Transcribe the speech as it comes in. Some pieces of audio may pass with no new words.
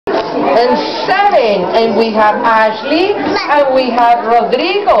and 7. And we have Ashley and we have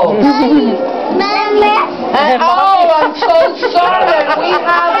Rodrigo. And oh, I'm so sorry. We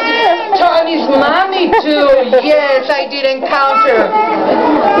have Tony's mommy too. Yes, I didn't count her.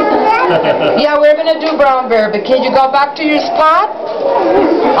 Yeah, we're gonna do Brown Bear, but can you go back to your spot?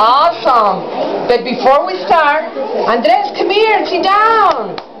 Awesome. But before we start, Andres, come here, sit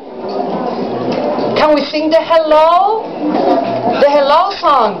down. Can we sing the hello? The hello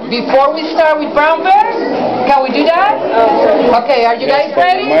song before we start with Brown Bear? Can we do that? Okay, are you guys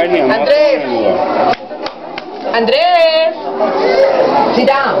ready? Andres. Andres. Sit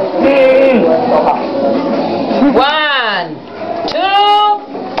down. 1,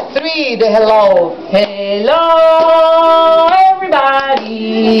 2, 3. The hello. Hello,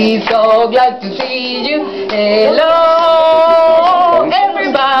 everybody. So glad to see you. Hello,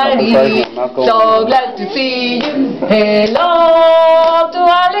 everybody. So glad to see you. Hello to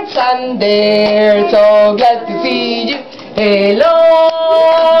Alexander. So glad to see you. Hello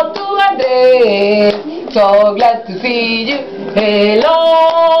to Andres. So glad to see you. Hello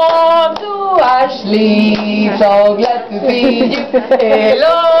to Ashley. So glad to see you.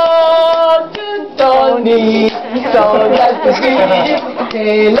 Hello to Tony. So glad to see you.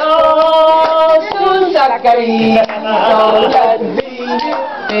 Hello to Zachary. So glad to see you.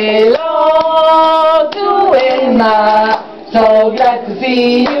 Hello to Emma. So glad to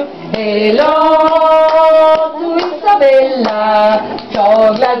see you. Hello to Isabella. So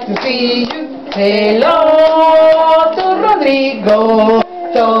glad to see you. Hello to Rodrigo.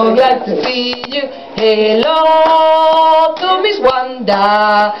 So glad to see you. Hello to Miss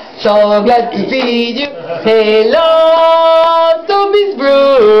Wanda. So glad to see you. Hello to Miss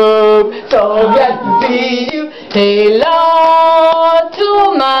Brooke. So glad to see you. Hello to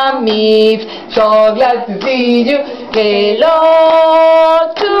Mommy. So glad to see you.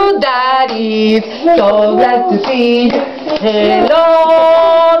 Hello to Daddy. So glad to see you. Hello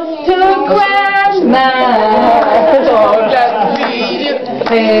to Grandma. So glad to see you.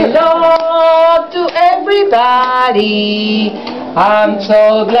 Hello to everybody. I'm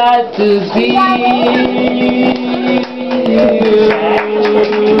so glad to see you.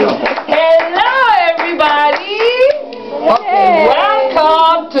 Hello, everybody. Okay,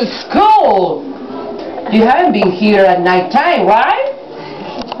 welcome to school. You haven't been here at night time, right?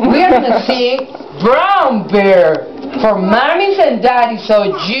 We are going to sing Brown Bear for mommies and daddies, so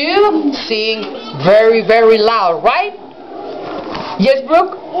you sing very, very loud, right? Yes,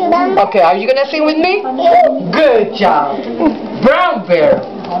 Brooke? Okay, are you going to sing with me? Good job. Brown Bear.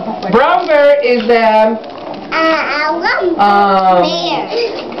 Brown Bear is bear.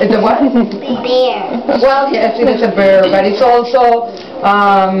 It's a what? Bear. Well, yes, it is a bear, but it's also,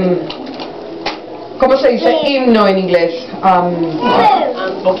 ¿cómo se dice himno en inglés?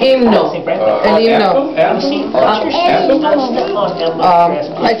 Himno. El himno.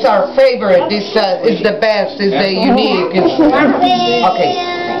 It's our favorite. This is the best. It's the unique. Okay.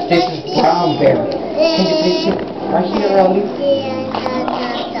 This is Brown Bear. Can you please sit right here, Rolly?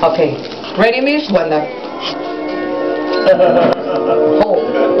 Okay. Ready, Miss Wanda? Hold.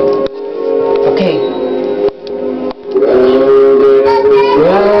 Okay.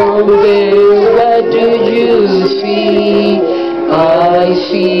 Brown Bear, what do you see? I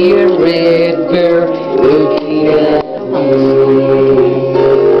see a red bear looking at me.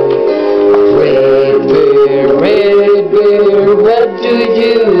 Red bear, what do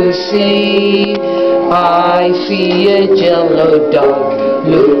you see? I see a yellow dog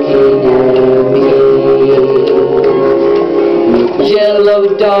looking at me. Yellow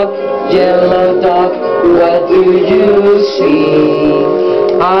dog, what do you see?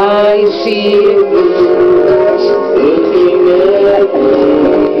 I see a horse looking at me.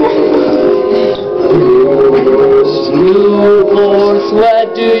 Blue horse, what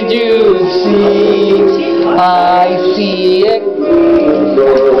do you see? I see a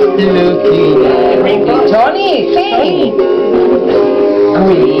looking at me. Tony, sing!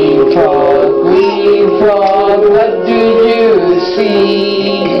 Green frog, what do you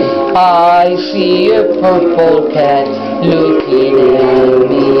see? I see a purple cat looking at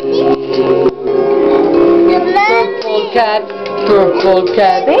me. Purple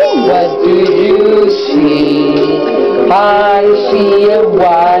cat, what do you see? I see a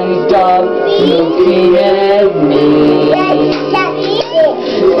white dog looking at me.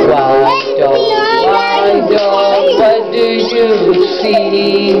 White dog, what do you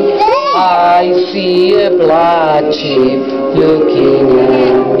see? I see a black sheep looking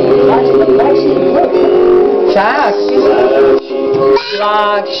at me.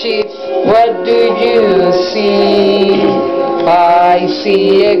 Black sheep, what do you see? I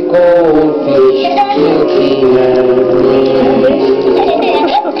see a goldfish looking at me.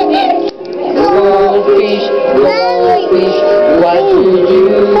 Goldfish, goldfish, what do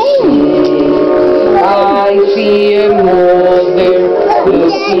you see? I see a mother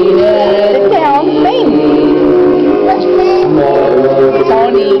looking at me.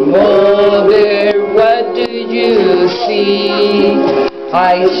 Mother, what do you see?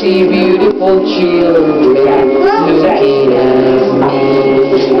 I see beautiful children looking at me.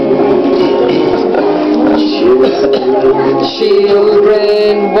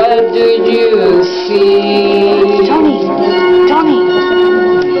 Children, what do you see?